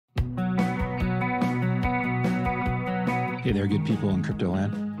Hey there, good people in crypto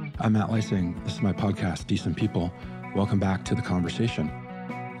land. I'm Matt Leising. This is my podcast, Decent People. Welcome back to the conversation.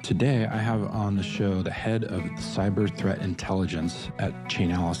 Today, I have on the show the head of cyber threat intelligence at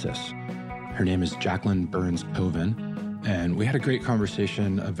Chainalysis. Her name is Jacqueline Burns Koven, and we had a great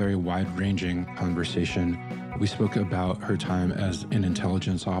conversation, a very wide-ranging conversation. We spoke about her time as an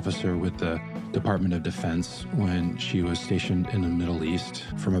intelligence officer with the Department of Defense when she was stationed in the Middle East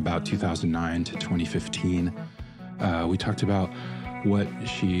from about 2009 to 2015. We talked about what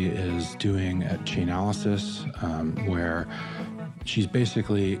she is doing at Chainalysis, where she's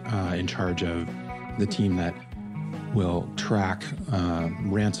basically in charge of the team that will track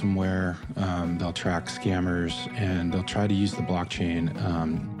ransomware, they'll track scammers, and they'll try to use the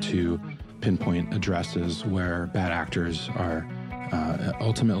blockchain to pinpoint addresses where bad actors are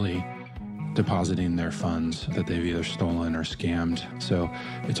ultimately depositing their funds that they've either stolen or scammed. So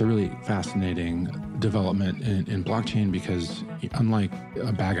it's a really fascinating development in blockchain because unlike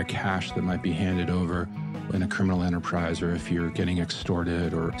a bag of cash that might be handed over in a criminal enterprise, or if you're getting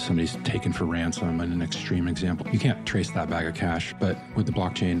extorted or somebody's taken for ransom in an extreme example, you can't trace that bag of cash. But with the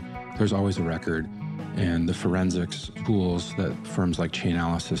blockchain, there's always a record. And the forensics tools that firms like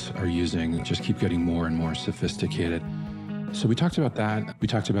Chainalysis are using just keep getting more and more sophisticated. So we talked about that. We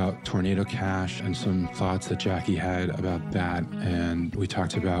talked about Tornado Cash and some thoughts that Jackie had about that. And we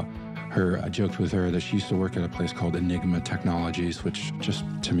talked about I joked with her that she used to work at a place called Enigma Technologies, which just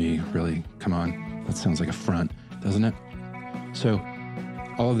to me, really, come on, that sounds like a front, doesn't it? So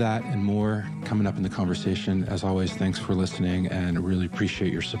all of that and more coming up in the conversation. As always, thanks for listening and really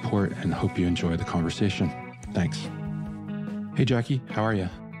appreciate your support and hope you enjoy the conversation. Thanks. Hey, Jackie, how are you?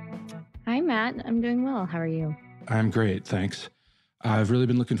 Hi, Matt. I'm doing well. How are you? I'm great, thanks. I've really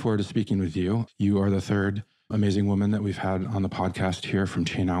been looking forward to speaking with you. You are the third amazing woman that we've had on the podcast here from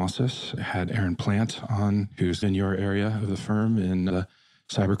Chainalysis. I had Erin Plant on, who's in your area of the firm in the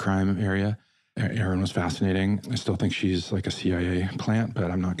cybercrime area. Erin was fascinating. I still think she's like a CIA plant,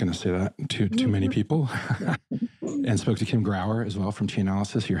 but I'm not going to say that to too many people. And spoke to Kim Grauer as well from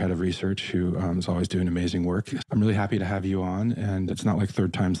Chainalysis, your head of research, who is always doing amazing work. I'm really happy to have you on. And it's not like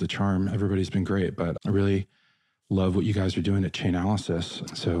third time's the charm. Everybody's been great, but I really love what you guys are doing at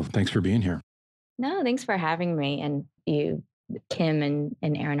Chainalysis. So thanks for being here. No, thanks for having me. And you, Kim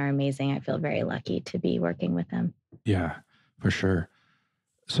and Erin are amazing. I feel very lucky to be working with them. Yeah, for sure.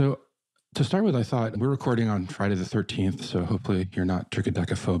 So to start with, I thought we're recording on Friday the 13th, so hopefully you're not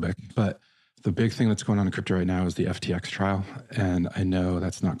trichodecaphobic. But the big thing that's going on in crypto right now is the FTX trial. And I know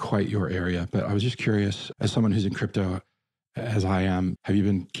that's not quite your area, but I was just curious, as someone who's in crypto, as I am, have you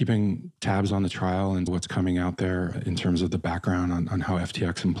been keeping tabs on the trial and what's coming out there in terms of the background on how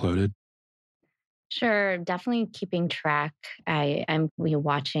FTX imploded? Sure, definitely keeping track. I'm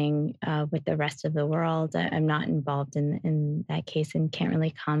watching with the rest of the world. I'm not involved in that case and can't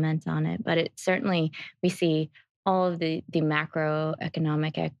really comment on it. But it certainly, we see all of the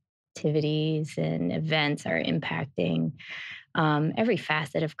macroeconomic activities and events are impacting every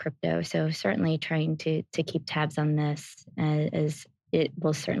facet of crypto. So certainly trying to keep tabs on this as it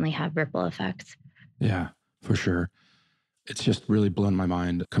will certainly have ripple effects. Yeah, for sure. It's just really blown my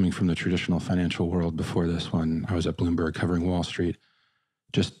mind coming from the traditional financial world before this one. I was at Bloomberg covering Wall Street,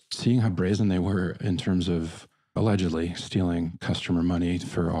 just seeing how brazen they were in terms of allegedly stealing customer money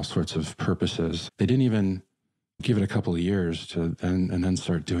for all sorts of purposes. They didn't even give it a couple of years to then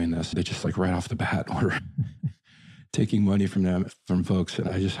start doing this. They just like right off the bat were taking money from folks. And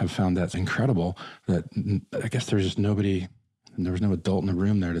I just have found that incredible that I guess there's just nobody, and there was no adult in the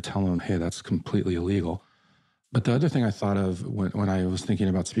room there to tell them, hey, that's completely illegal. But the other thing I thought of when I was thinking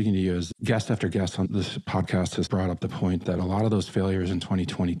about speaking to you is guest after guest on this podcast has brought up the point that a lot of those failures in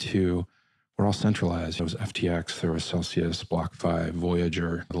 2022 were all centralized. There was FTX, there was Celsius, BlockFi,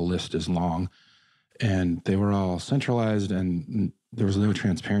 Voyager, the list is long. And they were all centralized and there was no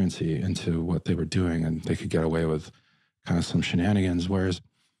transparency into what they were doing and they could get away with kind of some shenanigans. Whereas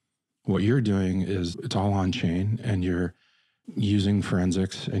what you're doing is it's all on chain and you're using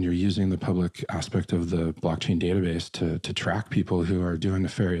forensics and you're using the public aspect of the blockchain database to track people who are doing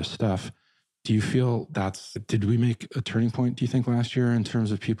nefarious stuff. Do you feel did we make a turning point, do you think, last year in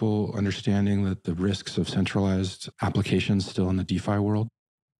terms of people understanding that the risks of centralized applications still in the DeFi world?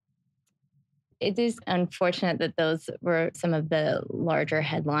 It is unfortunate that those were some of the larger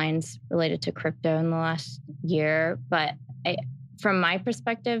headlines related to crypto in the last year. But from my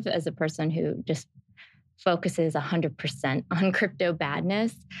perspective, as a person who just focuses 100% on crypto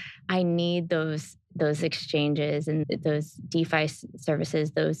badness, I need those those exchanges and those DeFi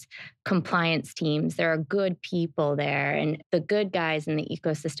services, those compliance teams. There are good people there. And the good guys in the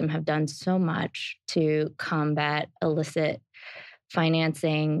ecosystem have done so much to combat illicit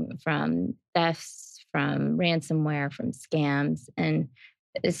financing from thefts, from ransomware, from scams. And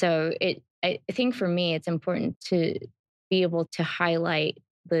so I think for me, it's important to be able to highlight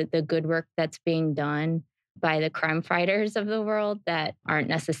the good work that's being done by the crime fighters of the world that aren't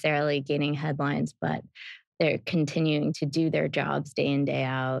necessarily gaining headlines, but they're continuing to do their jobs day in, day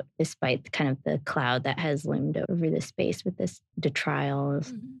out, despite kind of the cloud that has loomed over the space with the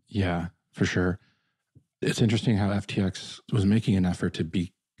trials. Yeah, for sure. It's interesting how FTX was making an effort to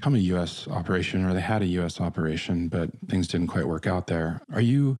become a U.S. operation, or they had a U.S. operation, but things didn't quite work out there. Are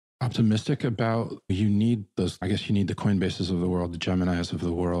you optimistic about, you need those, I guess you need the Coinbases of the world, the Geminis of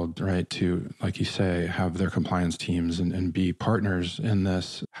the world, right? To, like you say, have their compliance teams and be partners in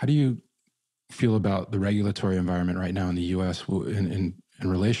this. How do you feel about the regulatory environment right now in the U.S. in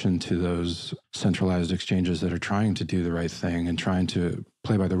relation to those centralized exchanges that are trying to do the right thing and trying to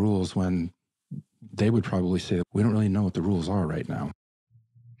play by the rules when they would probably say, we don't really know what the rules are right now?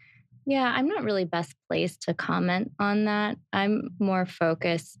 Yeah, I'm not really best placed to comment on that. I'm more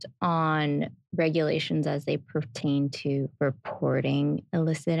focused on regulations as they pertain to reporting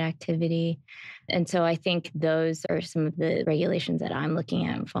illicit activity. And so I think those are some of the regulations that I'm looking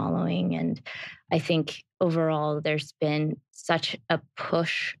at and following. And I think overall, there's been such a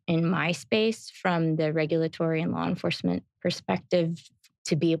push in my space from the regulatory and law enforcement perspective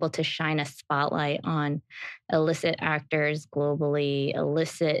to be able to shine a spotlight on illicit actors globally,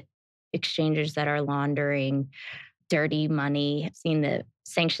 illicit exchanges that are laundering dirty money. I've seen the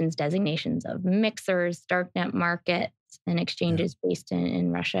sanctions designations of mixers, darknet markets, and Yeah. exchanges based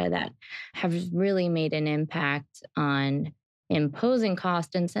in Russia that have really made an impact on imposing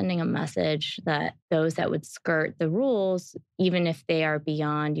cost and sending a message that those that would skirt the rules, even if they are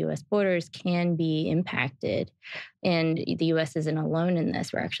beyond US borders, can be impacted. And the US isn't alone in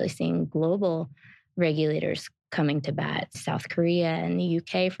this. We're actually seeing global regulators coming to bat, South Korea and the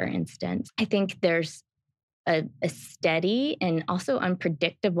UK, for instance. I think there's a steady and also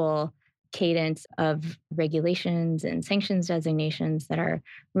unpredictable cadence of regulations and sanctions designations that are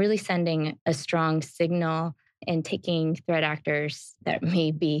really sending a strong signal and taking threat actors that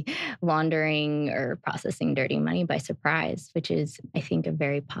may be laundering or processing dirty money by surprise, which is, I think, a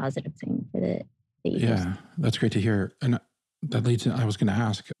very positive thing for the ecosystem. Yeah, that's great to hear. And that leads to, I was going to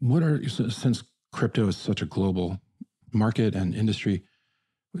ask, what are, since crypto is such a global market and industry,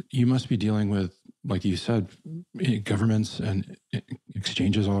 you must be dealing with, like you said, governments and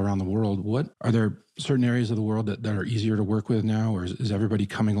exchanges all around the world. What are there certain areas of the world that are easier to work with now, or is everybody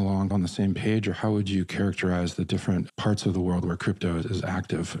coming along on the same page? Or how would you characterize the different parts of the world where crypto is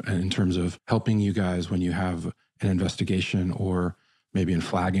active in terms of helping you guys when you have an investigation, or maybe in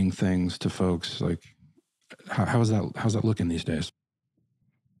flagging things to folks? Like, how's that looking these days?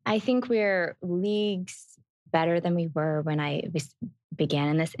 I think we're leagues better than we were when began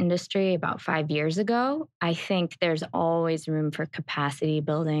in this industry about 5 years ago. I think there's always room for capacity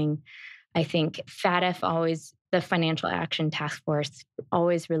building. I think the Financial Action Task Force,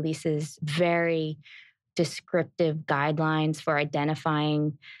 always releases very descriptive guidelines for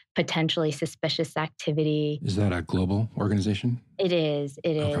identifying potentially suspicious activity. Is that a global organization? It is.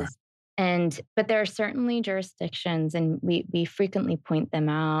 It Okay. is. But there are certainly jurisdictions, and we frequently point them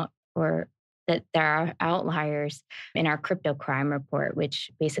out, or that there are outliers in our crypto crime report,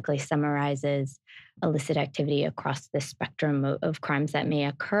 which basically summarizes illicit activity across the spectrum of crimes that may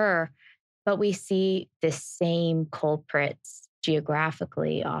occur. But we see the same culprits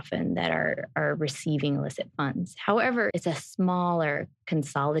geographically often that are receiving illicit funds. However, it's a smaller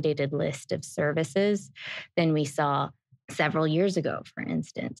consolidated list of services than we saw several years ago, for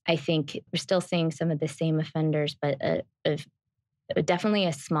instance. I think we're still seeing some of the same offenders, but definitely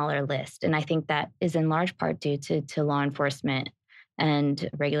a smaller list. And I think that is in large part due to law enforcement and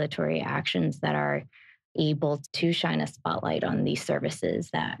regulatory actions that are able to shine a spotlight on these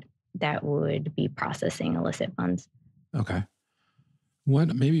services that would be processing illicit funds. Okay.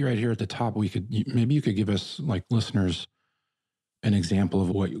 What, maybe right here at the top, maybe you could give us, like, listeners, an example of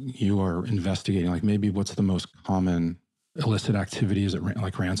what you are investigating. Like, maybe what's the most common illicit activity? Is it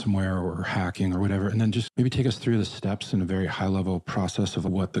like ransomware or hacking or whatever? And then just maybe take us through the steps in a very high level process of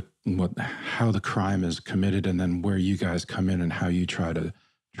how the crime is committed, and then where you guys come in and how you try to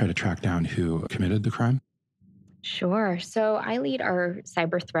track down who committed the crime. Sure. So I lead our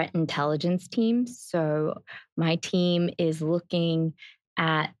cyber threat intelligence team. So my team is looking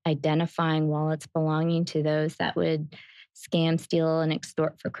at identifying wallets belonging to those that would scam, steal, and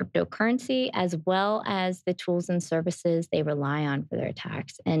extort for cryptocurrency, as well as the tools and services they rely on for their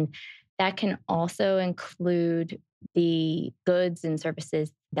attacks. And that can also include the goods and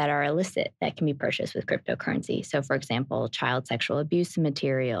services that are illicit that can be purchased with cryptocurrency. So, for example, child sexual abuse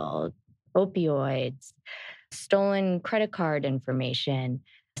material, opioids, stolen credit card information.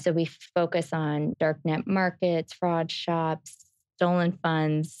 So we focus on darknet markets, fraud shops, stolen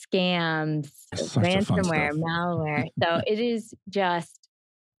funds, scams, Such a fun ransomware, stuff. malware. So it is just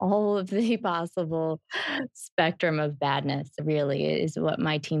all of the possible spectrum of badness, really, is what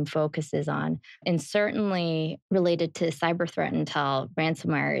my team focuses on. And certainly related to cyber threat intel,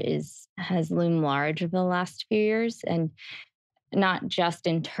 ransomware has loomed large over the last few years. And not just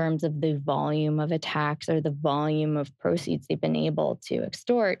in terms of the volume of attacks or the volume of proceeds they've been able to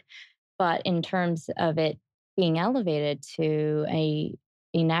extort, but in terms of it being elevated to a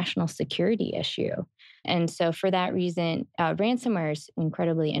national security issue. And so, for that reason, ransomware is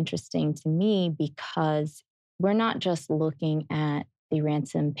incredibly interesting to me because we're not just looking at the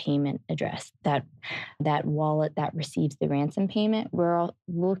ransom payment address, that wallet that receives the ransom payment. We're all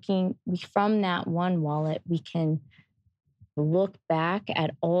looking from that one wallet, we can look back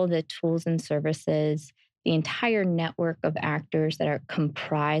at all the tools and services, the entire network of actors that are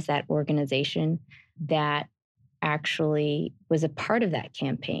comprise that organization that actually was a part of that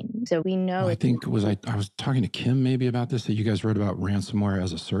campaign. So we know Well, I was talking to Kim maybe about this, that you guys wrote about ransomware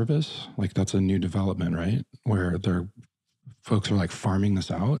as a service. Like that's a new development, right? Where folks are like farming this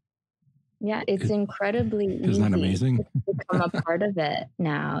out. yeah, it's incredibly Isn't that easy amazing? to become a part of it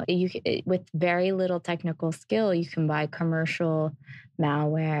now. With very little technical skill, you can buy commercial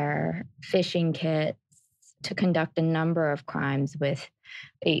malware, phishing kits to conduct a number of crimes with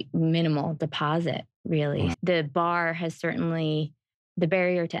a minimal deposit, really. Wow. The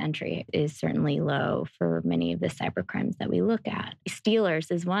barrier to entry is certainly low for many of the cyber crimes that we look at. Stealers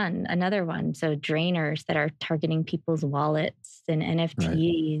is another one. So drainers that are targeting people's wallets and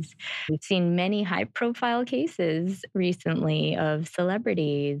NFTs. Right. We've seen many high profile cases recently of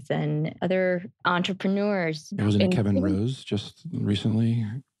celebrities and other entrepreneurs. Wasn't it Kevin Rose just recently?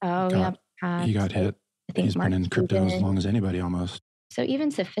 Yeah. He got hit. He's been in crypto as long as anybody almost. So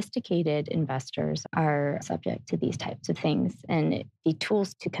even sophisticated investors are subject to these types of things. And the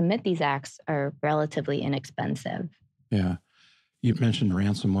tools to commit these acts are relatively inexpensive. Yeah. You mentioned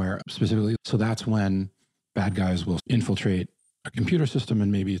ransomware specifically. So that's when bad guys will infiltrate a computer system, and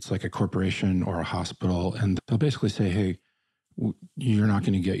maybe it's like a corporation or a hospital. And they'll basically say, hey, you're not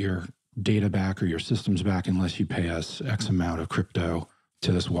going to get your data back or your systems back unless you pay us X amount of crypto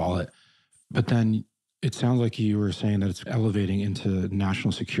to this wallet. But then it sounds like you were saying that it's elevating into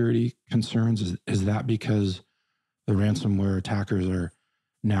national security concerns. Is that because the ransomware attackers are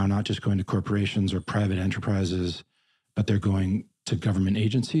now not just going to corporations or private enterprises, but they're going to government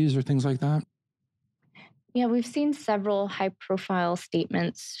agencies or things like that? Yeah, we've seen several high-profile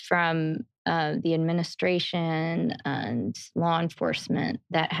statements from the administration and law enforcement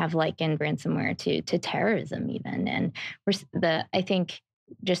that have likened ransomware to terrorism, even. And I think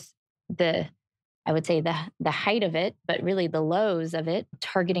just I would say the height of it, but really the lows of it,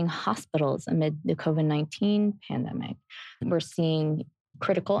 targeting hospitals amid the COVID-19 pandemic. We're seeing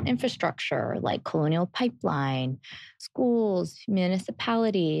critical infrastructure like Colonial Pipeline, schools,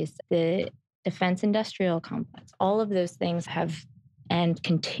 municipalities, the defense industrial complex. All of those things have and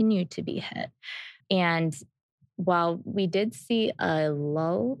continue to be hit. And while we did see a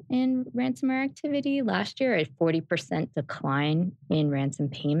lull in ransomware activity last year, a 40% decline in ransom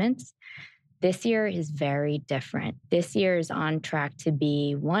payments, this year is very different. This year is on track to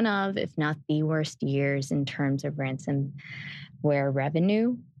be one of, if not the worst years in terms of ransomware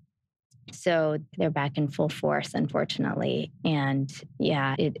revenue. So they're back in full force, unfortunately. And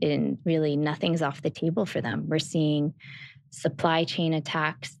yeah, it really nothing's off the table for them. We're seeing supply chain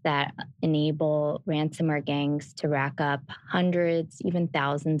attacks that enable ransomware gangs to rack up hundreds, even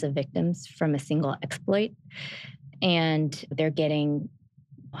thousands of victims from a single exploit. And they're getting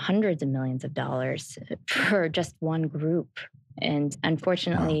hundreds of millions of dollars for just one group. And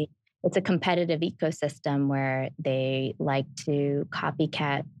unfortunately, It's a competitive ecosystem where they like to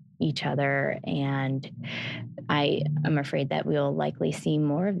copycat each other. And I am afraid that we'll likely see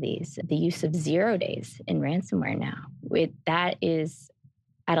more of these. The use of 0 days in ransomware now, that is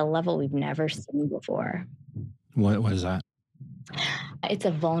at a level we've never seen before. What is that? It's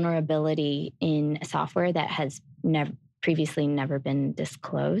a vulnerability in software that has previously never been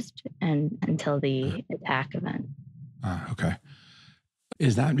disclosed until the attack event. Okay.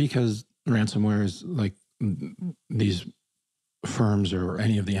 Is that because ransomware is like these firms or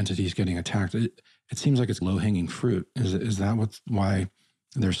any of the entities getting attacked, it seems like it's low-hanging fruit. Is that why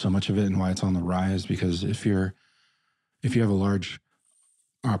there's so much of it and why it's on the rise? Because if you have a large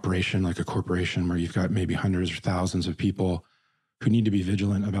operation like a corporation where you've got maybe hundreds or thousands of people who need to be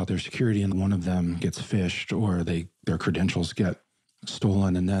vigilant about their security, and one of them gets phished or their credentials get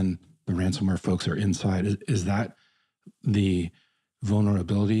stolen, and then the ransomware folks are inside, is that the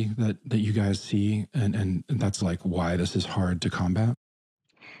vulnerability that you guys see, and that's like why this is hard to combat?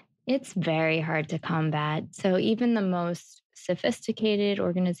 It's very hard to combat. So even the most sophisticated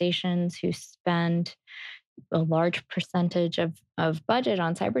organizations who spend a large percentage of budget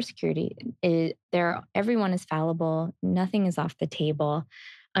on cybersecurity, everyone is fallible. Nothing is off the table.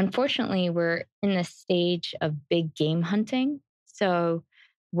 Unfortunately, we're in the stage of big game hunting. So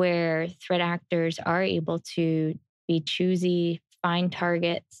where threat actors are able to be choosy, find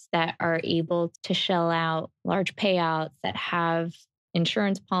targets that are able to shell out large payouts, that have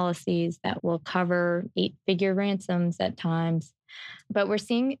insurance policies that will cover eight-figure ransoms at times. But we're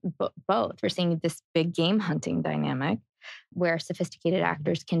seeing both. We're seeing this big game hunting dynamic where sophisticated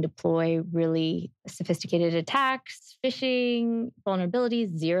actors can deploy really sophisticated attacks, phishing,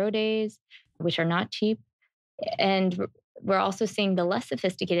 vulnerabilities, 0 days, which are not cheap. And we're also seeing the less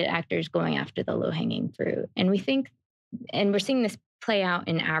sophisticated actors going after the low hanging fruit. And we're seeing this play out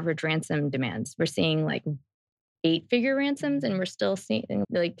in average ransom demands. We're seeing like eight-figure ransoms, and we're still seeing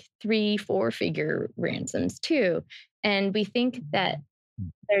like 3-4-figure ransoms too. And we think that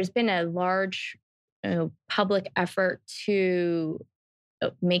there's been a large public effort to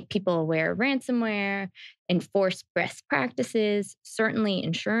make people aware of ransomware, enforce best practices. Certainly,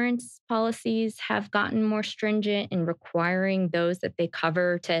 insurance policies have gotten more stringent in requiring those that they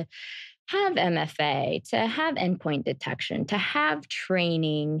cover to have MFA, to have endpoint detection, to have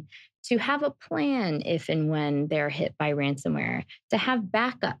training, to have a plan if and when they're hit by ransomware, to have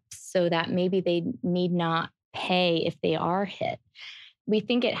backups so that maybe they need not pay if they are hit. We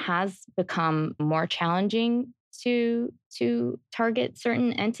think it has become more challenging to target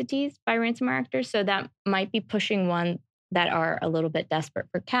certain entities by ransomware actors. So that might be pushing one that are a little bit desperate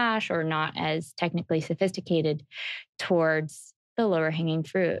for cash or not as technically sophisticated towards the lower hanging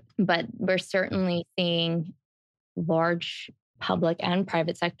fruit. But we're certainly seeing large public and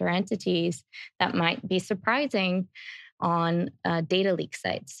private sector entities that might be surprising on data leak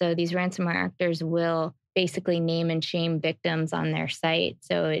sites. So these ransomware actors will basically name and shame victims on their site.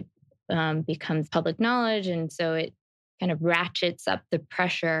 So it becomes public knowledge. And so it kind of ratchets up the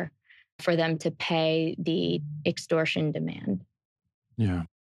pressure for them to pay the extortion demand. Yeah.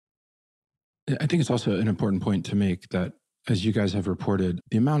 I think it's also an important point to make that, as you guys have reported,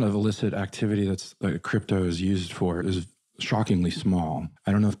 the amount of illicit activity that crypto is used for is shockingly small.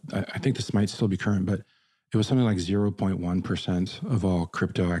 I don't know I think this might still be current, but it was something like 0.1% of all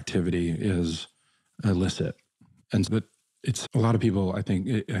crypto activity is illicit. And so it's a lot of people, I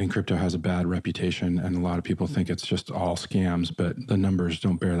think crypto has a bad reputation, and a lot of people think it's just all scams, but the numbers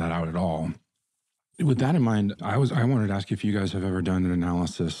don't bear that out at all. With that in mind, I wanted to ask if you guys have ever done an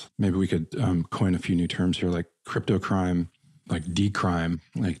analysis. Maybe we could coin a few new terms here, like crypto crime, like decrime,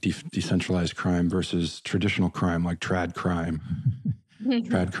 like decentralized crime versus traditional crime, like trad crime,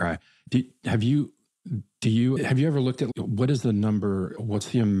 trad cry. Have you ever looked at what is the number, what's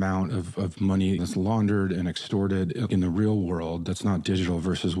the amount of money that's laundered and extorted in the real world that's not digital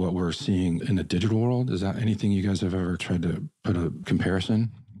versus what we're seeing in the digital world? Is that anything you guys have ever tried to put a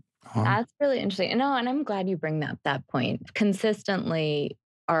comparison on? That's really interesting. No, and I'm glad you bring up that point. Consistently,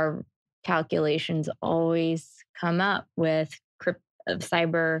 our calculations always come up with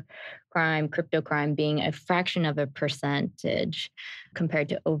cyber crime, crypto crime being a fraction of a percentage compared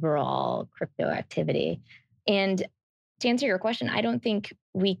to overall crypto activity. And to answer your question, I don't think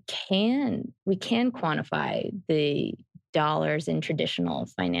we can quantify the dollars in traditional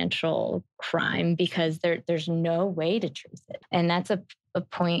financial crime because there's no way to trace it. And that's a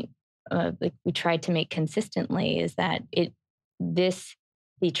point like we tried to make consistently, is that the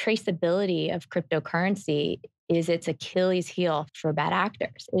traceability of cryptocurrency is its Achilles heel for bad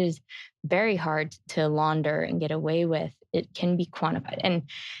actors. It is very hard to launder and get away with. It can be quantified. And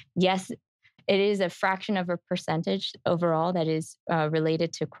yes, it is a fraction of a percentage overall that is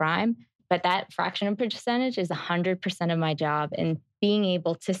related to crime, but that fraction of percentage is 100% of my job. And being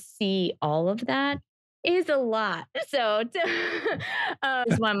able to see all of that is a lot. So I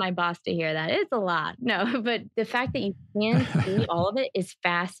just want my boss to hear that. It's a lot. No, but the fact that you can see all of it is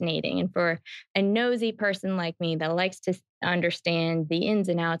fascinating. And for a nosy person like me that likes to understand the ins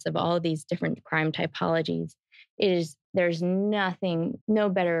and outs of all of these different crime typologies, there's no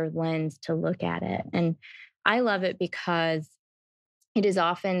better lens to look at it. And I love it because it is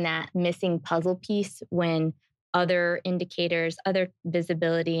often that missing puzzle piece when other indicators, other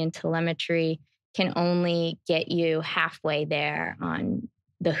visibility and telemetry can only get you halfway there on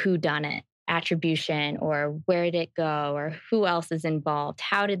the who done it attribution, or where did it go, or who else is involved,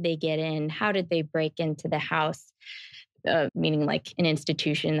 how did they get in, how did they break into the house, meaning like an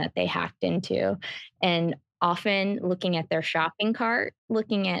institution that they hacked into. And often looking at their shopping cart,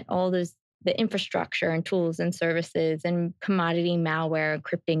 looking at all those the infrastructure and tools and services and commodity malware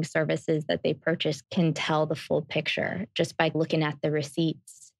encrypting services that they purchase can tell the full picture just by looking at the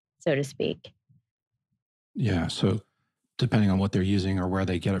receipts, so to speak. Yeah. So depending on what they're using or where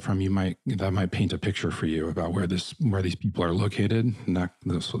they get it from, that might paint a picture for you about where these people are located, and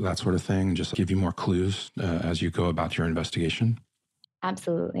that sort of thing, and just give you more clues as you go about your investigation.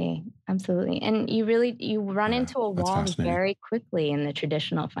 Absolutely. Absolutely. And you run into a wall very quickly in the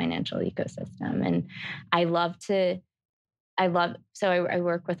traditional financial ecosystem. And I love to, I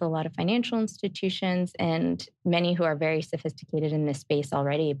work with a lot of financial institutions and many who are very sophisticated in this space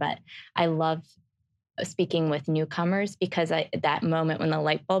already, but I love speaking with newcomers because that moment when the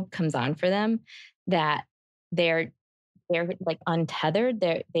light bulb comes on for them, that they're, they're like untethered,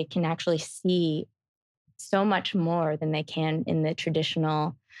 they can actually see so much more than they can in the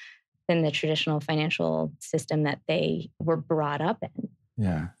traditional financial system that they were brought up in.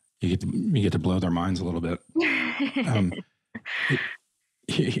 Yeah, you get to blow their minds a little bit.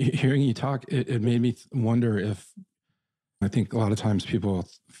 Hearing you talk, it made me wonder if, I think a lot of times people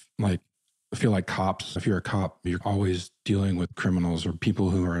like feel like cops. If you're a cop, you're always dealing with criminals or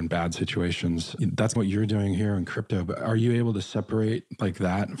people who are in bad situations. That's what you're doing here in crypto. But are you able to separate like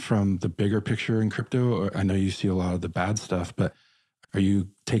that from the bigger picture in crypto? I know you see a lot of the bad stuff, but are you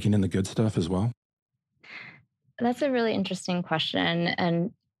taking in the good stuff as well? That's a really interesting question.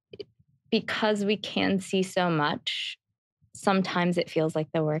 And because we can see so much, sometimes it feels like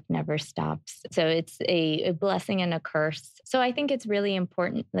the work never stops. So it's a blessing and a curse. So I think it's really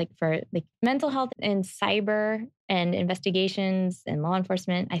important, like for like mental health and cyber and investigations and law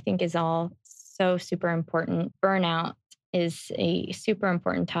enforcement, I think is all so super important. Burnout is a super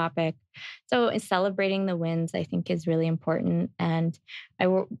important topic. So celebrating the wins, I think, is really important. And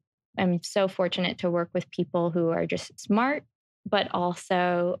I'm so fortunate to work with people who are just smart, but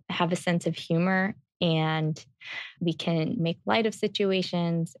also have a sense of humor, and we can make light of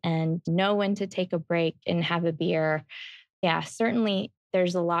situations and know when to take a break and have a beer. Yeah, certainly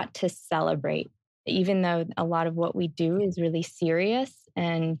there's a lot to celebrate, even though a lot of what we do is really serious.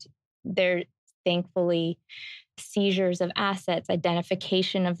 And there, thankfully, seizures of assets,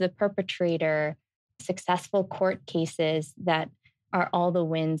 identification of the perpetrator, successful court cases that are all the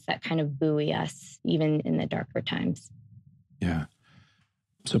wins that kind of buoy us, even in the darker times. Yeah.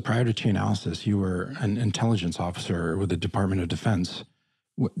 So prior to Chainalysis, you were an intelligence officer with the Department of Defense.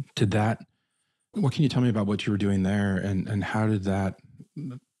 What can you tell me about what you were doing there, and how did that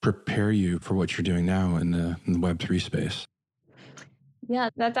prepare you for what you're doing now in the Web3 space? Yeah,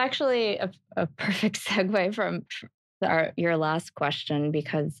 that's actually a perfect segue from your last question,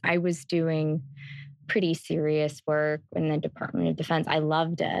 because I was doing pretty serious work in the Department of Defense. I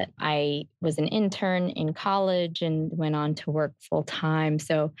loved it. I was an intern in college and went on to work full time.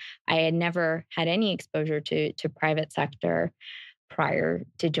 So I had never had any exposure to private sector prior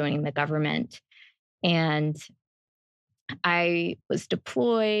to joining the government. And I was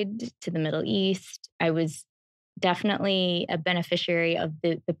deployed to the Middle East. I was definitely a beneficiary of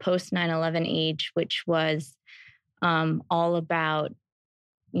the post 9/11 age, which was all about,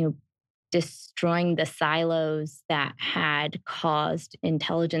 you know, destroying the silos that had caused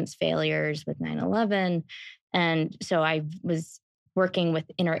intelligence failures with 9/11. And so I was working with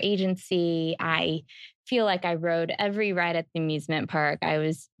interagency. I feel like I rode every ride at the amusement park. I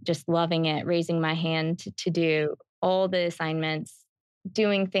was just loving it, raising my hand to do all the assignments,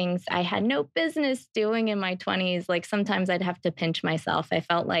 doing things I had no business doing in my 20s. Like sometimes I'd have to pinch myself. I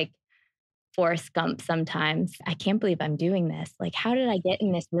felt like Forrest Gump sometimes. I can't believe I'm doing this. Like, how did I get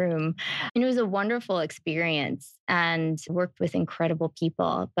in this room? And it was a wonderful experience and worked with incredible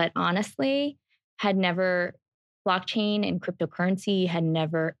people. But honestly, had never, blockchain and cryptocurrency had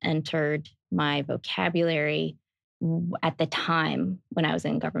never entered my vocabulary at the time when I was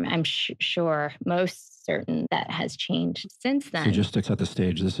in government. I'm sure, most certain that has changed since then. So just to set the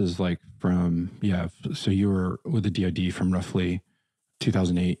stage, this is like so you were with the DoD from roughly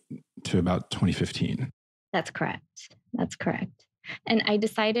 2008 to about 2015. That's correct. That's correct. And I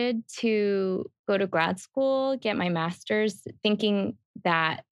decided to go to grad school, get my master's, thinking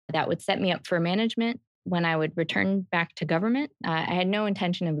that that would set me up for management when I would return back to government. I had no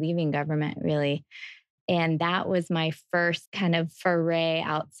intention of leaving government, really. And that was my first kind of foray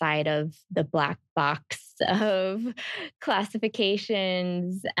outside of the black box of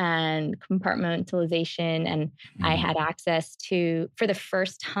classifications and compartmentalization. And I Mhm. had access to, for the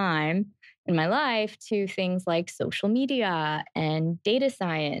first time in my life, to things like social media and data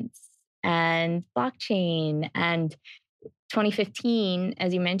science and blockchain. And 2015,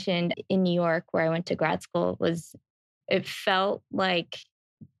 as you mentioned, in New York, where I went to grad school, was it felt like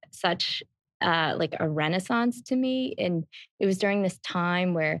such like a renaissance to me. And it was during this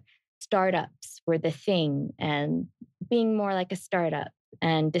time where startups were the thing and being more like a startup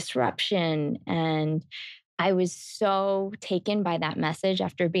and disruption. And I was so taken by that message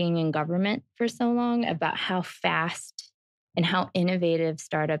after being in government for so long about how fast and how innovative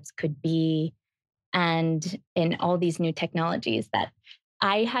startups could be and in all these new technologies that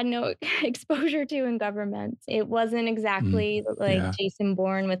I had no exposure to in government. It wasn't Mm. exactly like Yeah. Jason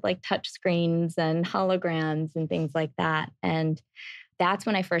Bourne with like touch screens and holograms and things like that. And that's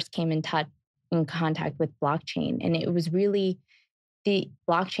when I first came in contact with blockchain. And it was really the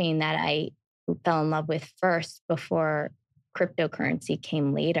blockchain that I fell in love with first before cryptocurrency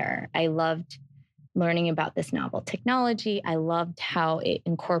came later. I loved learning about this novel technology. I loved how it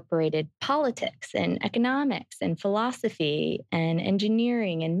incorporated politics and economics and philosophy and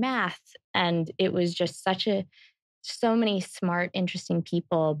engineering and math. And it was just so many smart, interesting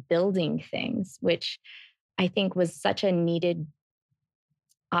people building things, which I think was such a needed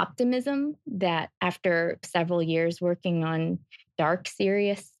optimism that after several years working on dark,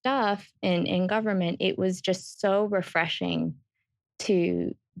 serious stuff in government, it was just so refreshing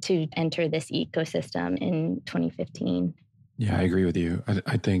to enter this ecosystem in 2015. Yeah, I agree with you.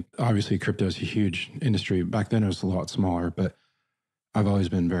 I think obviously crypto is a huge industry. Back then it was a lot smaller, but I've always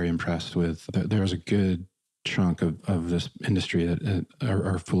been very impressed with there's a good chunk of this industry that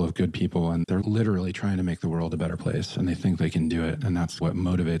are full of good people, and they're literally trying to make the world a better place, and they think they can do it, and that's what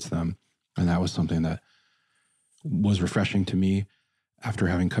motivates them. And that was something that was refreshing to me after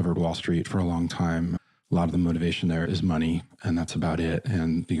having covered Wall Street for a long time. A lot of the motivation there is money, and that's about it.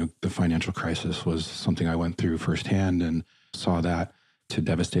 And the financial crisis was something I went through firsthand and saw that to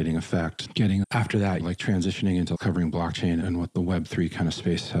devastating effect. Getting after that, like transitioning into covering blockchain and what the Web3 kind of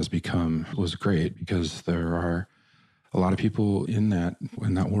space has become was great, because there are a lot of people in that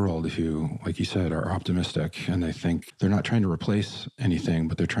world who, like you said, are optimistic, and they think they're not trying to replace anything,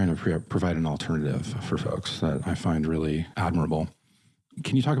 but they're trying to provide an alternative for folks that I find really admirable.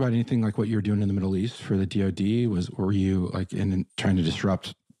 Can you talk about anything like what you're doing in the Middle East for the DoD? Were you like in trying to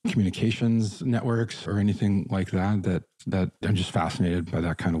disrupt communications networks or anything like that I'm just fascinated by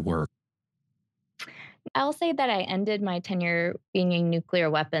that kind of work. I'll say that I ended my tenure being a nuclear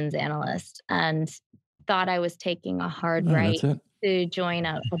weapons analyst and thought I was taking a hard No, right that's it. to join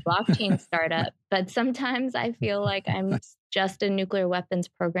a blockchain startup. But sometimes I feel like I'm just a nuclear weapons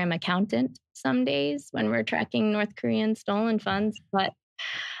program accountant some days when we're tracking North Korean stolen funds. But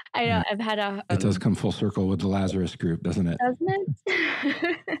I know Yeah. I've had It does come full circle with the Lazarus group, doesn't it? doesn't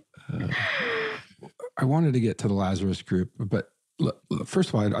it? Uh, I wanted to get to the Lazarus group, but first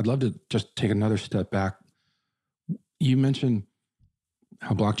of all, I'd love to just take another step back. You mentioned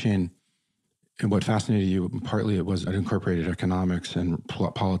how blockchain, and what fascinated you, partly it was it incorporated economics and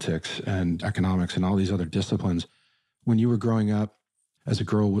politics and economics and all these other disciplines. When you were growing up as a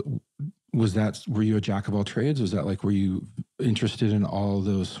girl, were you a jack of all trades? Was that like, were you interested in all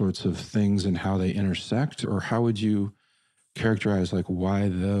those sorts of things and how they intersect? Or how would you characterize like why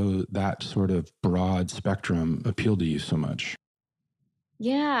that sort of broad spectrum appealed to you so much?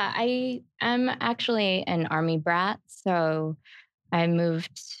 Yeah, I'm actually an army brat, so I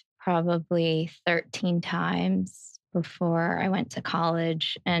moved probably 13 times before I went to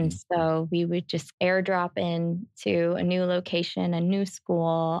college. And Mm. so we would just airdrop in to a new location, a new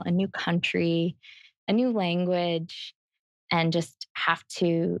school, a new country, a new language, and just have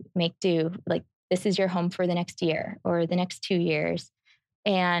to make do. Like, this is your home for the next year or the next 2 years.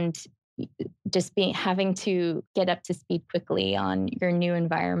 And just being having to get up to speed quickly on your new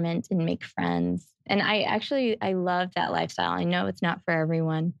environment and make friends. And I love that lifestyle. I know it's not for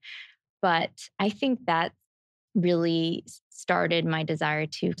everyone, but I think that really started my desire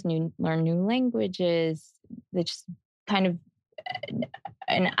to learn new languages. That just kind of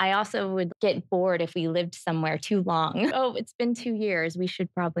and I also would get bored if we lived somewhere too long. Oh, it's been 2 years. We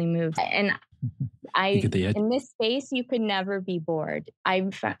should probably move. And You get the edge. in this space, you could never be bored.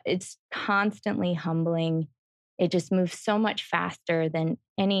 It's constantly humbling. It just moves so much faster than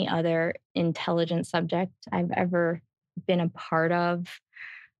any other intelligent subject I've ever been a part of.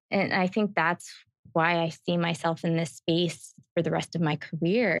 And I think that's why I see myself in this space for the rest of my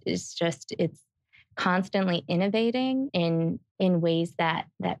career. It's just, constantly innovating in ways that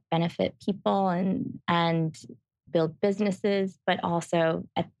benefit people and build businesses, but also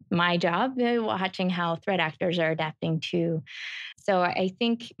at my job, watching how threat actors are adapting to. So I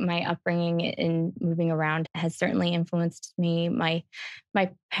think my upbringing in moving around has certainly influenced me. My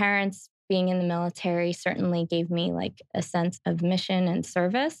parents being in the military certainly gave me like a sense of mission and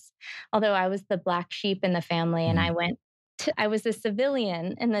service. Although I was the black sheep in the family and Mhm. I was a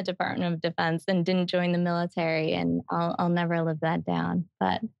civilian in the Department of Defense and didn't join the military, and I'll never live that down.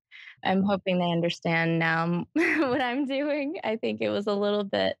 But I'm hoping they understand now what I'm doing. I think it was a little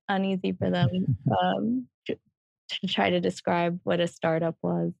bit uneasy for them, to try to describe what a startup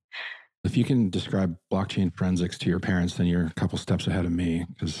was. If you can describe blockchain forensics to your parents, then you're a couple steps ahead of me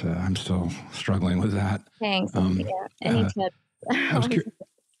because I'm still struggling with that. Thanks. Um, Yeah, any uh, tips? I was Always.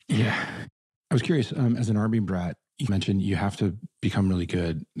 yeah, I was curious. As an Army brat, you mentioned you have to become really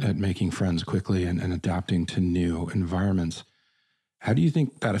good at making friends quickly and adapting to new environments. How do you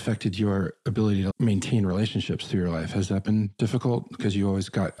think that affected your ability to maintain relationships through your life? Has that been difficult because you always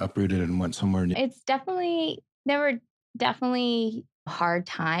got uprooted and went somewhere new? It's definitely there were definitely hard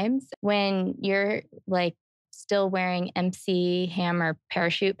times when you're, like, still wearing MC Hammer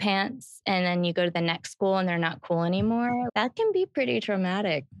parachute pants, and then you go to the next school and they're not cool anymore. That can be pretty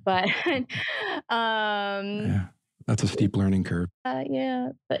traumatic, but, um, Yeah, that's a steep learning curve. yeah,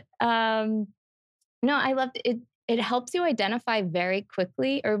 but, no, I loved it. It helps you identify very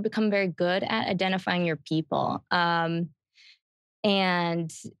quickly or become very good at identifying your people, and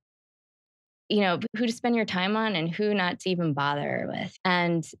who to spend your time on and who not to even bother with.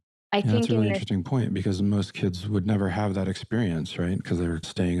 And I Yeah, that's think a really in this, interesting point because most kids would never have that experience, right? Because they're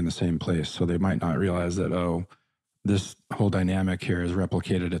staying in the same place. So they might not realize that, oh, this whole dynamic here is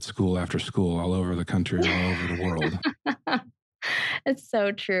replicated at school after school, all over the country, all over the world. it's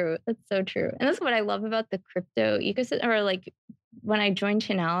so true. It's so true. And that's what I love about the crypto ecosystem, or like when I joined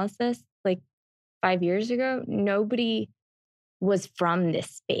Chainalysis, like 5 years ago, nobody was from this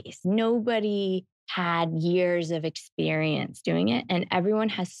space. Nobody had years of experience doing it. And everyone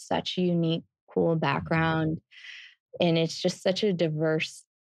has such a unique, cool background. And it's just such a diverse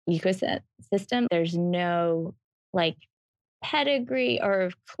ecosystem. There's no like pedigree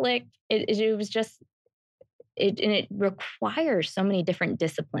or click. It was just and it requires so many different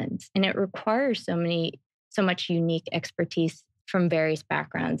disciplines, and it requires so much unique expertise from various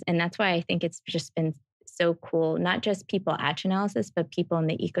backgrounds. And that's why I think it's just been so cool, not just people at Chainalysis, but people in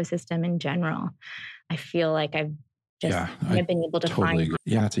the ecosystem in general. I feel like I've just Yeah, kind I of been able to totally find. agree.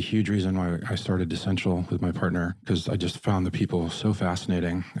 Yeah, it's a huge reason why I started Decential with my partner because I just found the people so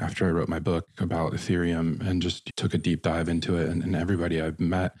fascinating after I wrote my book about Ethereum and just took a deep dive into it. And everybody I've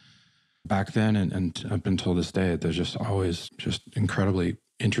met back then and up until this day, there's just always just incredibly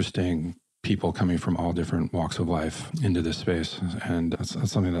interesting people coming from all different walks of life into this space. And that's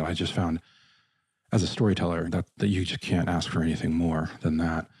something that I just found as a storyteller that you just can't ask for anything more than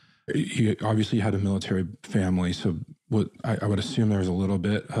that. You obviously had a military family, so what I would assume there was a little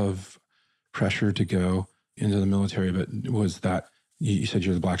bit of pressure to go into the military, but was that you said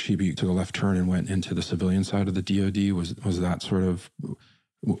you're the black sheep, you took a left turn and went into the civilian side of the DoD? Was that sort of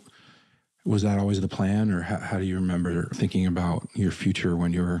was that always the plan, or how do you remember thinking about your future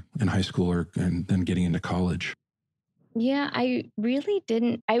when you were in high school and then getting into college? Yeah, I really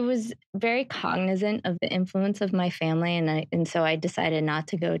didn't. I was very cognizant of the influence of my family, and so I decided not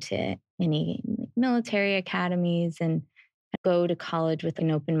to go to any like, military academies and go to college with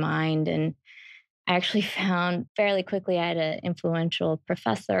an open mind. And I actually found fairly quickly I had an influential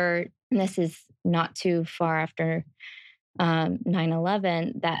professor, and this is not too far after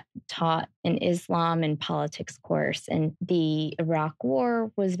 9/11, that taught an Islam and politics course. And the Iraq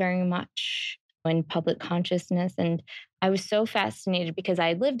War was very much in public consciousness. And I was so fascinated because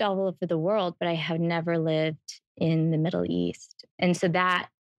I lived all over the world, but I have never lived in the Middle East. And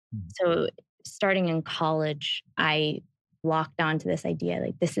so starting in college, I locked onto this idea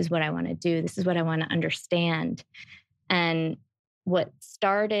like, this is what I want to do, this is what I want to understand. And what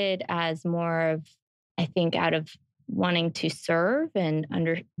started as more of, I think, out of wanting to serve and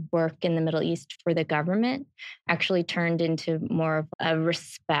work in the Middle East for the government actually turned into more of a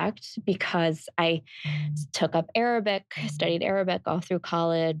respect because I took up Arabic, studied Arabic all through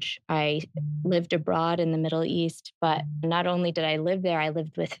college. I lived abroad in the Middle East, but not only did I live there, I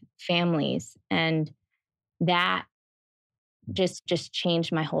lived with families. And that just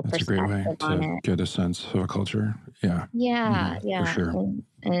changed my whole That's a great way perspective on to it. get a sense of a culture. Yeah, Yeah, for yeah, sure.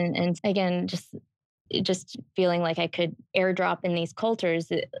 and again, just feeling like I could airdrop in these cultures,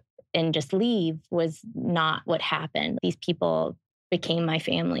 and just leave was not what happened. These people became my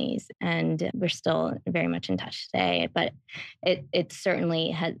family's, and we're still very much in touch today. But it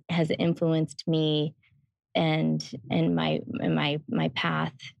certainly has influenced me and my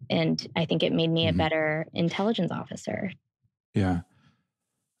path, and I think it made me a Mhm. better intelligence officer. Yeah.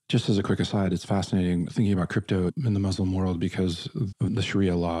 Just as a quick aside, it's fascinating thinking about crypto in the Muslim world because of the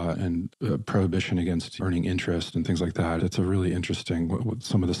Sharia law and prohibition against earning interest and things like that. It's a really interesting what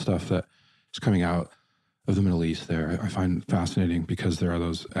some of the stuff that is coming out of the Middle East there. I find fascinating because there are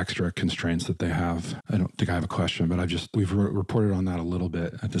those extra constraints that they have. I don't think I have a question, but we've reported on that a little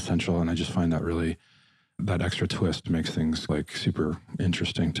bit at Decential, and I just find that really that extra twist makes things like super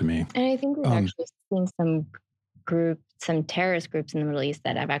interesting to me. And I think we've Um, actually seen some terrorist groups in the Middle East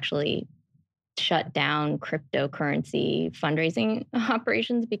that have actually shut down cryptocurrency fundraising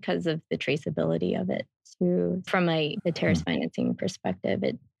operations because of the traceability of it. Too. From the hmm, terrorist financing perspective,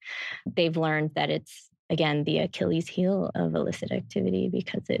 they've learned that it's again the Achilles heel of illicit activity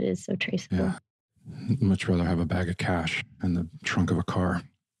because it is so traceable. yeah, much rather have a bag of cash in the trunk of a car.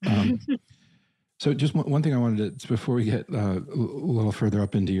 Um, So just one thing I wanted to, before we get a little further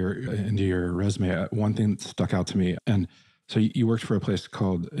up into your resume, one thing that stuck out to me, and so you worked for a place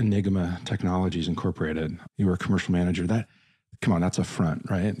called Enigma Technologies Incorporated. You were a commercial manager. Come on, that's a front,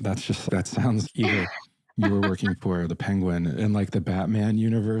 right? That sounds either you were working for the Penguin in like the Batman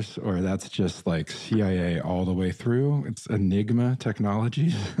universe, or that's just like CIA all the way through. It's Enigma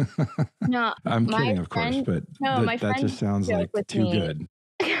Technologies. No, I'm my kidding, of course, friend but no, my that just friends sounds joke like with too me. good.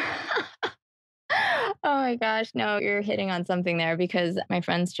 Oh my gosh, no, you're hitting on something there because my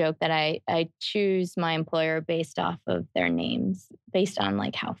friends joke that I choose my employer based off of their names, based on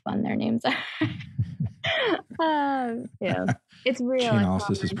like how fun their names are. Yeah, it's real. I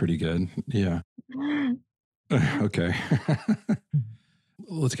Chainalysis is pretty good. Yeah. promise. Okay.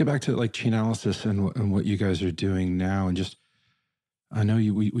 Let's get back to like Chainalysis and what you guys are doing now. And just, I know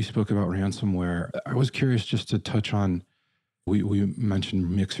we spoke about ransomware. I was curious just to touch on, we mentioned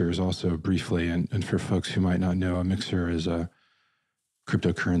mixers also briefly. And for folks who might not know, a mixer is a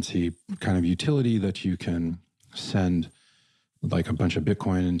cryptocurrency kind of utility that you can send like a bunch of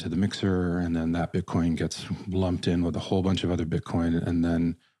Bitcoin into the mixer, and then that Bitcoin gets lumped in with a whole bunch of other Bitcoin and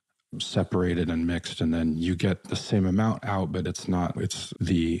then separated and mixed, and then you get the same amount out, but it's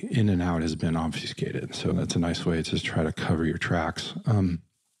the in and out has been obfuscated. So that's a nice way to try to cover your tracks.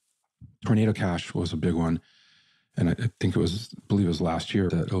 Tornado Cash was a big one. And I believe it was last year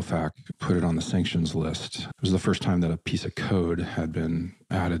that OFAC put it on the sanctions list. It was the first time that a piece of code had been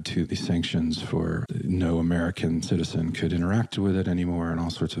added to the sanctions for no American citizen could interact with it anymore and all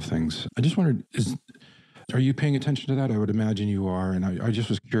sorts of things. I just wondered, are you paying attention to that? I would imagine you are. And I just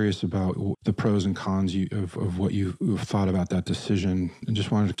was curious about the pros and cons of what you thought about that decision, and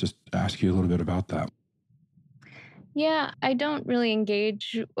just wanted to just ask you a little bit about that. Yeah, I don't really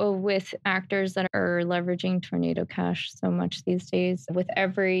engage with actors that are leveraging Tornado Cash so much these days. With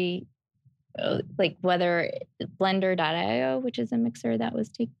every like whether Blender.io, which is a mixer that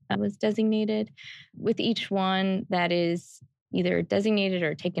was designated, with each one that is either designated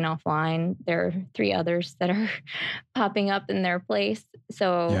or taken offline, there are three others that are popping up in their place.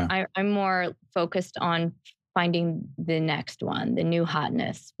 So Yeah. I'm more focused on finding the next one, the new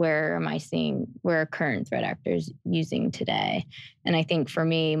hotness. Where are current threat actors using today? And I think for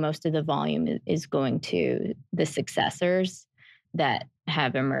me, most of the volume is going to the successors that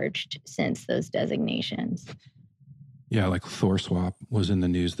have emerged since those designations. Yeah, like ThorSwap was in the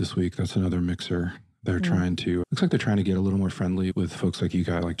news this week. That's another mixer. Looks like they're trying to get a little more friendly with folks like you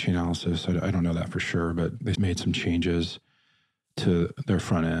guys, like Chainalysis. I don't know that for sure, but they made some changes to their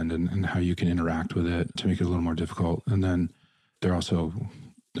front end and how you can interact with it to make it a little more difficult. And then they're also,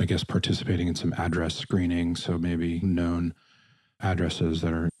 I guess, participating in some address screening. So maybe known addresses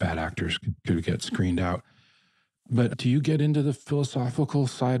that are bad actors could get screened out. But do you get into the philosophical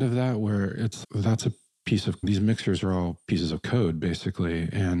side of that where that's a piece of these mixers are all pieces of code basically,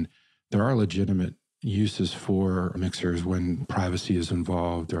 and there are legitimate uses for mixers when privacy is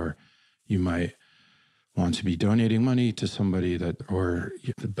involved, or you might want to be donating money to somebody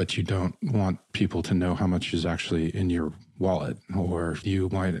but you don't want people to know how much is actually in your wallet, or you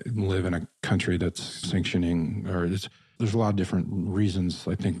might live in a country that's sanctioning, there's a lot of different reasons,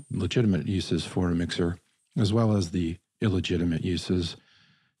 I think, legitimate uses for a mixer, as well as the illegitimate uses.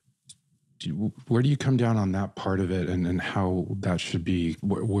 Where do you come down on that part of it, and how that should be?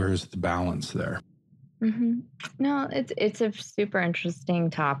 Where is the balance there? hmm No, it's a super interesting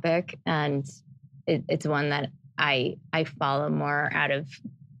topic, and it's one that I follow more out of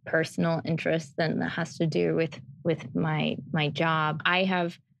personal interest than that has to do with my job. I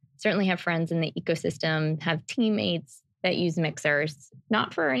have certainly have friends in the ecosystem, have teammates that use mixers,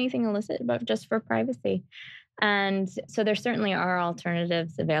 not for anything illicit, but just for privacy. And so there certainly are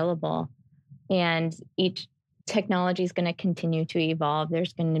alternatives available. And each technology is going to continue to evolve.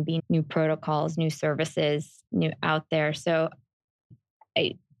 There's going to be new protocols, new services, new out there. So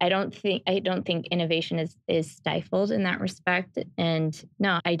I don't think innovation is stifled in that respect. And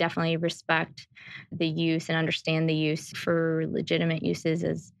no, I definitely respect the use and understand the use for legitimate uses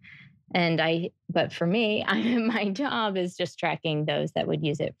as but for me, my job is just tracking those that would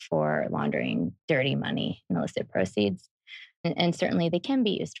use it for laundering dirty money and illicit proceeds. And certainly they can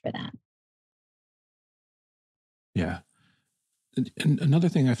be used for that. Yeah. And another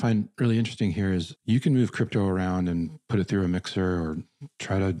thing I find really interesting here is you can move crypto around and put it through a mixer or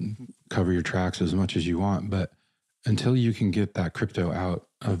try to cover your tracks as much as you want. But until you can get that crypto out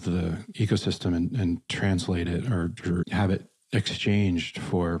of the ecosystem and translate it or have it exchanged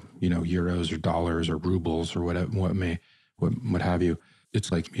for, euros or dollars or rubles or what have you,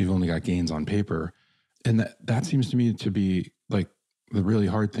 it's like you've only got gains on paper. And that seems to me to be like the really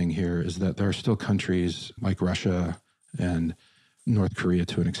hard thing here is that there are still countries like Russia and North Korea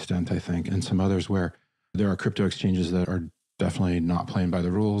to an extent, I think, and some others where there are crypto exchanges that are definitely not playing by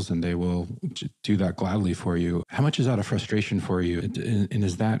the rules and they will do that gladly for you. How much is that a frustration for you? And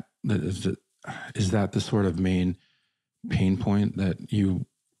is that the sort of main pain point that you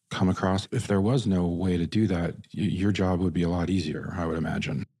come across? If there was no way to do that, your job would be a lot easier, I would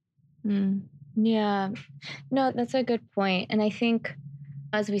imagine. Mm, yeah. No, that's a good point. And I think,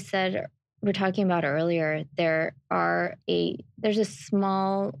 as we said, we're talking about earlier, there's a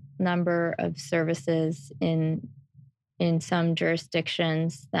small number of services in some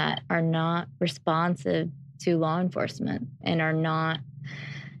jurisdictions that are not responsive to law enforcement and are not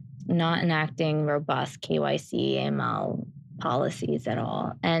enacting robust KYC AML policies at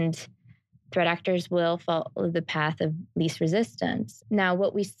all. And threat actors will follow the path of least resistance. Now,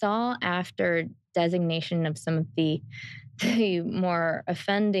 what we saw after designation of some of the more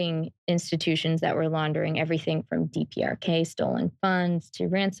offending institutions that were laundering everything from DPRK, stolen funds, to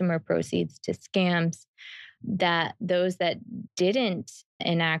ransomware proceeds, to scams, that those that didn't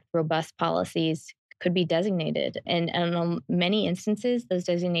enact robust policies could be designated. And in many instances, those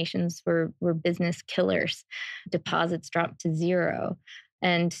designations were business killers. Deposits dropped to zero.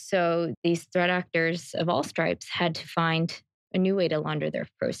 And so these threat actors of all stripes had to find a new way to launder their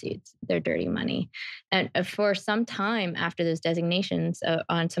proceeds, their dirty money. And for some time after those designations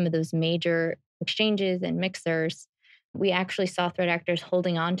on some of those major exchanges and mixers, we actually saw threat actors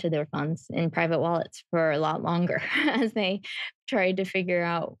holding on to their funds in private wallets for a lot longer as they tried to figure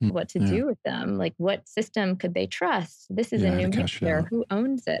out what to Yeah. do with them. Like, what system could they trust? This is a Yeah, to new cash it mixer. out. Who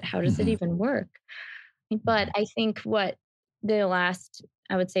owns it? How does it Hmm. even work? But I think what the last,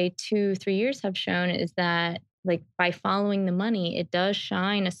 I would say, 2, 3 years have shown is that, like, by following the money, it does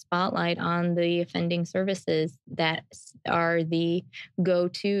shine a spotlight on the offending services that are the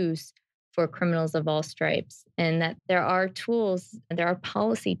go-tos for criminals of all stripes, and that there are tools, there are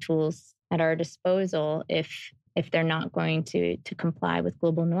policy tools at our disposal if they're not going to comply with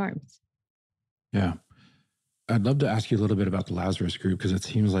global norms. Yeah. I'd love to ask you a little bit about the Lazarus Group because it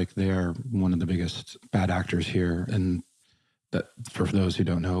seems like they are one of the biggest bad actors here. And that, for those who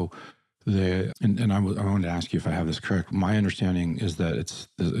don't know, I wanted to ask you if I have this correct. My understanding is that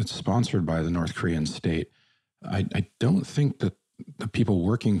it's sponsored by the North Korean state. I don't think that the people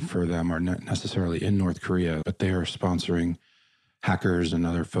working for them are not necessarily in North Korea, but they are sponsoring hackers and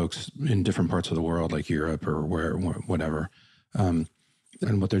other folks in different parts of the world, like Europe or whatever.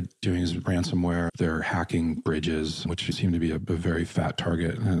 And what they're doing is ransomware. They're hacking bridges, which seem to be a very fat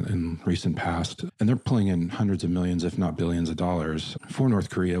target in recent past. And they're pulling in hundreds of millions, if not billions of dollars for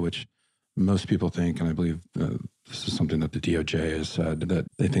North Korea, which most people think, and I believe this is something that the DOJ has said, that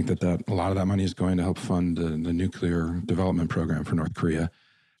they think that a lot of that money is going to help fund the nuclear development program for North Korea.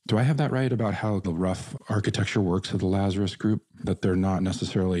 Do I have that right about how the rough architecture works of the Lazarus Group? That they're not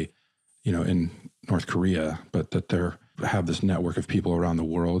necessarily, in North Korea, but that they have this network of people around the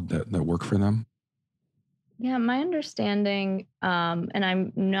world that work for them? Yeah, my understanding, and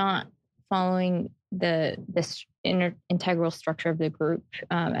I'm not following this integral structure of the group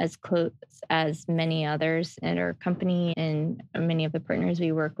as close as many others in our company and many of the partners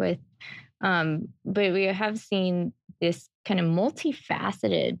we work with. But we have seen this kind of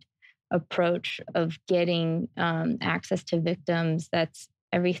multifaceted approach of getting access to victims. That's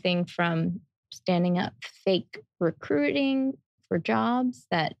everything from standing up fake recruiting for jobs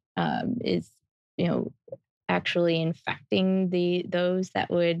that is, you know, actually infecting those that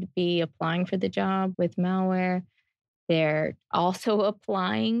would be applying for the job with malware. They're also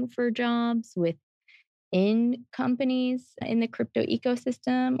applying for jobs with in companies in the crypto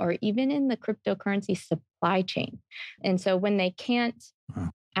ecosystem or even in the cryptocurrency supply chain. And so when they can't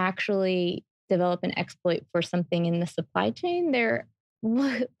Wow. actually develop an exploit for something in the supply chain, they're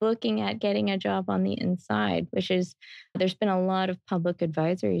looking at getting a job on the inside, which is there's been a lot of public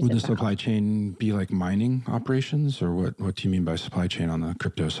advisories Would the about supply chain be like mining operations, or what do you mean by supply chain on the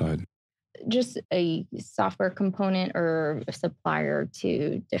crypto side? just a software component or a supplier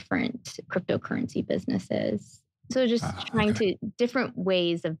to different cryptocurrency businesses. So just trying Okay. to different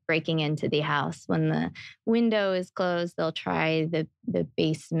ways of breaking into the house. When the window is closed, they'll try the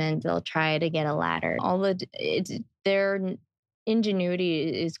basement. They'll try to get a ladder. Their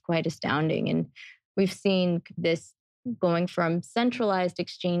ingenuity is quite astounding, and we've seen this going from centralized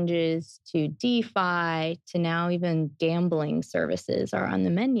exchanges to DeFi to now even gambling services are on the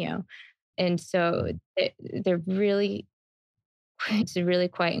menu. And so they're really it's really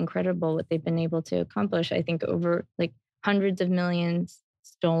quite incredible what they've been able to accomplish. I think over like hundreds of millions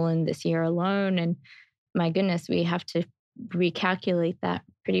stolen this year alone. And my goodness, we have to recalculate that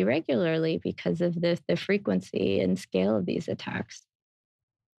pretty regularly because of the frequency and scale of these attacks.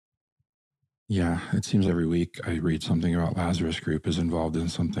 Yeah, it seems every week I read something about Lazarus Group is involved in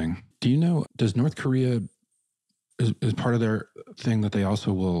something. Do you know, does North Korea, is part of their thing that they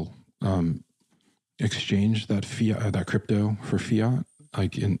also will exchange that fiat, that crypto for fiat,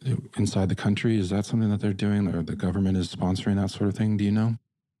 like inside the country? Is that something that they're doing, or the government is sponsoring that sort of thing? Do you know?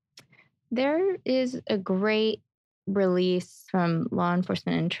 There is a great release from law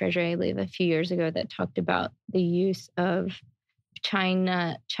enforcement and treasury, I believe, a few years ago that talked about the use of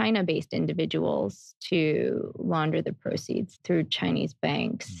China-based individuals to launder the proceeds through Chinese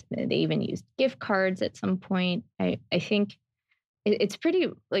banks. They even used gift cards at some point. I think it's pretty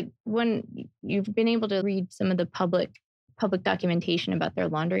like when you've been able to read some of the public documentation about their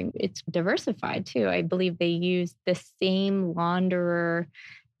laundering, it's diversified too. I believe they use the same launderer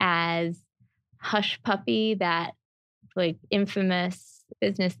as Hush Puppy, that like infamous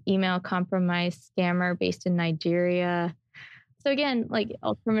business email compromise scammer based in Nigeria. So again, like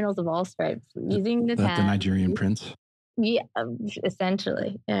all criminals of all stripes using the The tag. Nigerian prince? Yeah,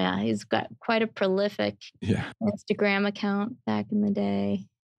 essentially. Yeah, he's got quite a prolific Yeah. Instagram account back in the day,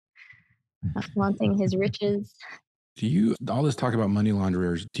 flaunting his riches. Do you, all this talk about money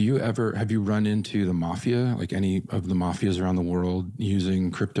launderers, have you run into the mafia, like any of the mafias around the world using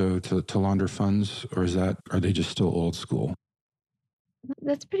crypto to launder funds? Or are they just still old school?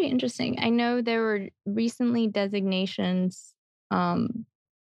 That's pretty interesting. I know there were recently designations um,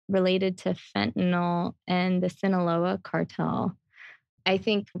 related to fentanyl and the Sinaloa cartel. I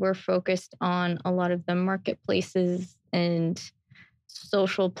think we're focused on a lot of the marketplaces and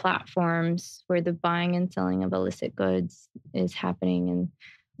social platforms where the buying and selling of illicit goods is happening. And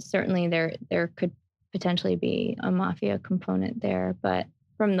certainly there could potentially be a mafia component there. But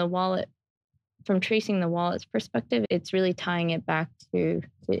from tracing the wallet's perspective, it's really tying it back to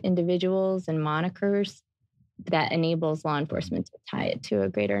individuals and monikers that enables law enforcement to tie it to a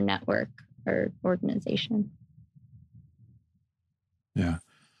greater network or organization. Yeah.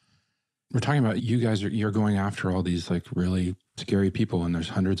 We're talking about you're going after all these like really scary people, and there's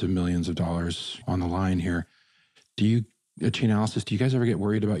hundreds of millions of dollars on the line here. At Chainalysis, do you guys ever get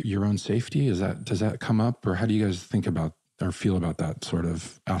worried about your own safety? Does that come up, or how do you guys think about or feel about that sort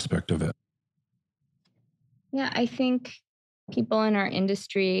of aspect of it? Yeah, I think people in our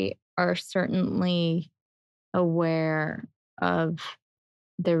industry are certainly aware of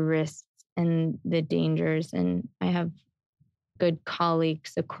the risks and the dangers. And I have good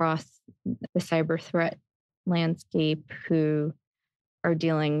colleagues across the cyber threat landscape who are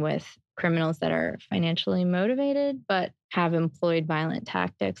dealing with criminals that are financially motivated but have employed violent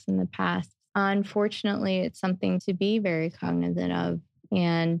tactics in the past. Unfortunately, it's something to be very cognizant of.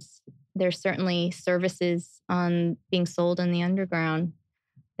 And there's certainly services on being sold in the underground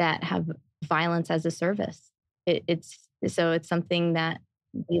that have violence as a service. It's something that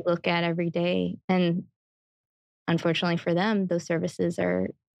we look at every day. And unfortunately for them, those services are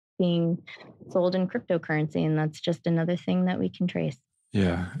being sold in cryptocurrency. And that's just another thing that we can trace.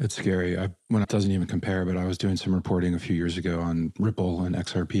 Yeah, it's scary. When it doesn't even compare, but I was doing some reporting a few years ago on Ripple and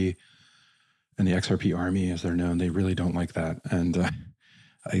XRP, and the XRP army, as they're known, they really don't like that. And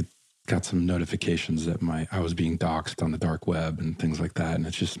I got some notifications that I was being doxxed on the dark web and things like that. And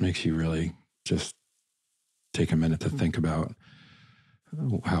it just makes you really just take a minute to think about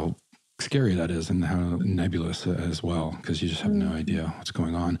how scary that is and how nebulous as well, because you just have no idea what's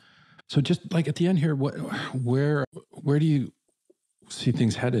going on. So just like at the end here, where do you see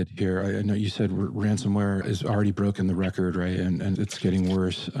things headed here? I know you said ransomware has already broken the record, right? And it's getting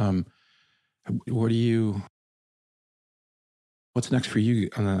worse. What do you What's next for you?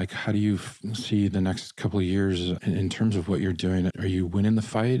 Like, how do you see the next couple of years in terms of what you're doing? Are you winning the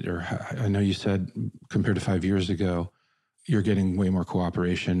fight? Or I know you said compared to 5 years ago, you're getting way more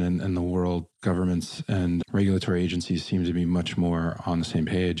cooperation, and the world governments and regulatory agencies seem to be much more on the same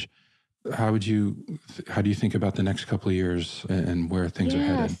page. How do you think about the next couple of years and where things are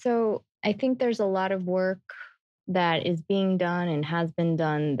Yeah, headed? so I think there's a lot of work that is being done and has been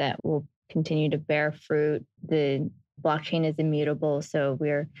done that will continue to bear fruit. The blockchain is immutable, so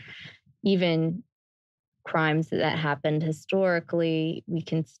we're even crimes that happened historically, we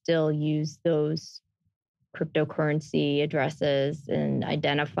can still use those cryptocurrency addresses and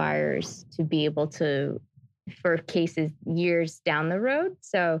identifiers to be able to for cases years down the road.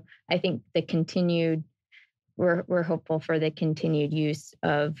 So I think the continued we're hopeful for the continued use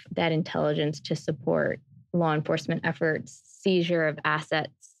of that intelligence to support law enforcement efforts, seizure of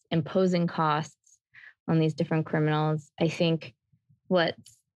assets, imposing costs on these different criminals. I think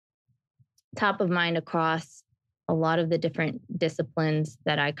what's top of mind across a lot of the different disciplines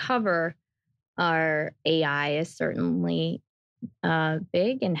that I cover are AI is certainly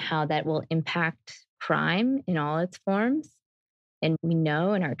big, and how that will impact crime in all its forms. And we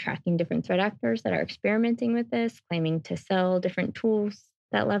know and are tracking different threat actors that are experimenting with this, claiming to sell different tools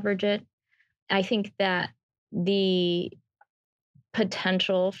that leverage it. I think that the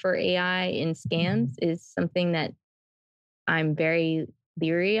potential for AI in scams is something that I'm very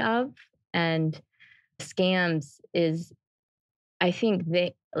leery of. And scams is, I think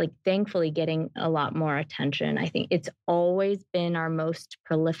they like thankfully getting a lot more attention. I think it's always been our most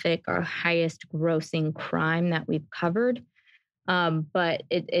prolific, our highest grossing crime that we've covered. But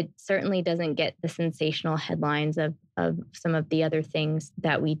it certainly doesn't get the sensational headlines of some of the other things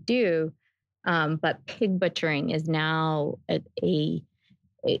that we do. But pig butchering is now a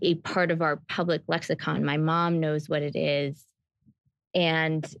part of our public lexicon. My mom knows what it is.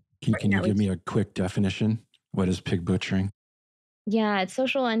 And right Can you now give me a quick definition? What is pig butchering? yeah, it's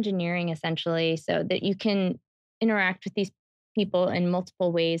social engineering essentially, so that you can interact with these people in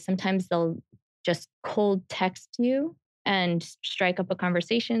multiple ways. Sometimes they'll just cold text you and strike up a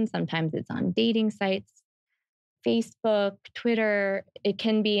conversation. Sometimes it's on dating sites, Facebook, Twitter. It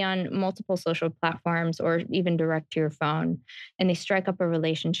can be on multiple social platforms or even direct to your phone. And they strike up a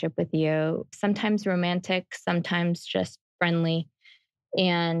relationship with you, sometimes romantic, sometimes just friendly,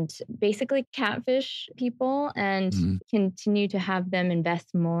 and basically catfish people and Mhm. continue to have them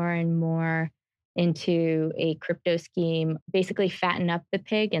invest more and more into a crypto scheme, basically fatten up the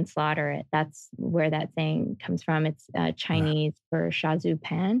pig and slaughter it. That's where that saying comes from. It's Yeah. Chinese for Sha Zhu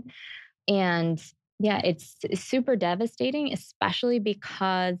Pan. And yeah, it's super devastating, especially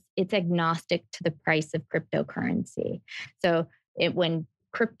because it's agnostic to the price of cryptocurrency. So when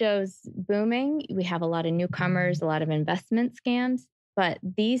crypto's booming, we have a lot of newcomers, a lot of investment scams, but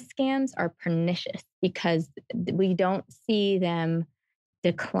these scams are pernicious because we don't see them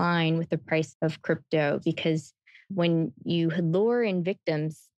decline with the price of crypto, because when you lure in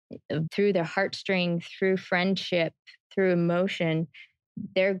victims through their heartstring, through friendship, through emotion,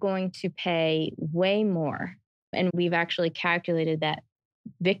 they're going to pay way more. And we've actually calculated that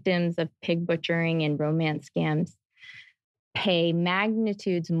victims of pig butchering and romance scams pay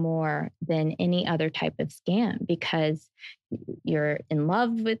magnitudes more than any other type of scam, because you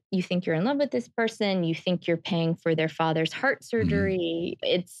think you're in love with this person, you think you're paying for their father's heart Mhm. surgery.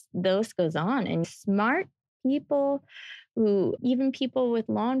 It's the list goes on. And smart people even people with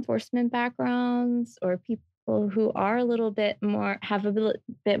law enforcement backgrounds or people who are a little bit more, have a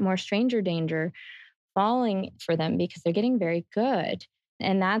bit more stranger danger falling for them because they're getting very good.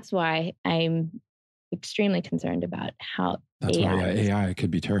 And that's why I'm extremely concerned about how That's why, AI yeah, is. AI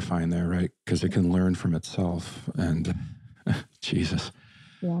could be terrifying there, right? Because it can learn from itself. And Jesus,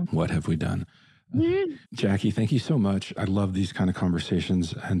 Yeah. what have we done? Jackie, thank you so much. I love these kind of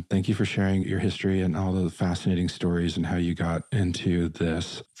conversations. And thank you for sharing your history and all the fascinating stories and how you got into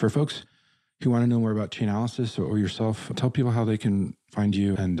this. For folks who want to know more about Chainalysis or yourself, tell people how they can find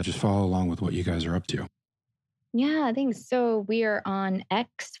you and just follow along with what you guys are up to. Yeah, thanks. So we are on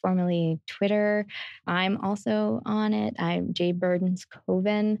X, formerly Twitter. I'm also on it. I'm J Burns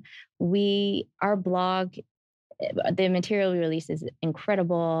Koven. Our blog, the material we release is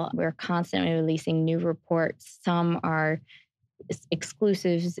incredible. We're constantly releasing new reports. Some are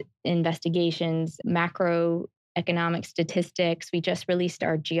exclusives, investigations, macroeconomic statistics. We just released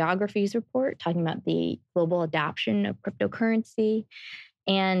our geographies report talking about the global adoption of cryptocurrency.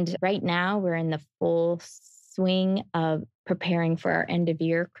 And right now, we're in the full swing of preparing for our end of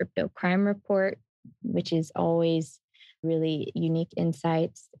year crypto crime report, which is always really unique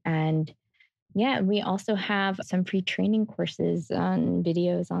insights. And Yeah, we also have some free training courses on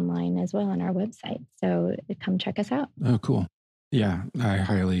videos online as well on our website. So come check us out. Oh, cool. Yeah, I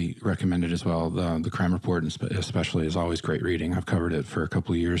highly recommend it as well. The crime report, especially, is always great reading. I've covered it for a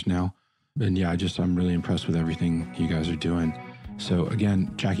couple of years now. And yeah, I'm really impressed with everything you guys are doing. So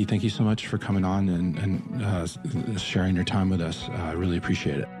again, Jackie, thank you so much for coming on and sharing your time with us. I really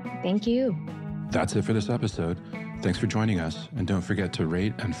appreciate it. Thank you. That's it for this episode. Thanks for joining us. And don't forget to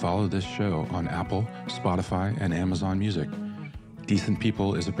rate and follow this show on Apple, Spotify, and Amazon Music. Decent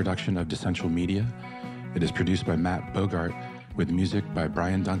People is a production of Decential Media. It is produced by Matt Bogart with music by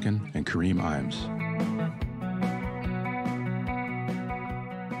Brian Duncan and Kareem Imes.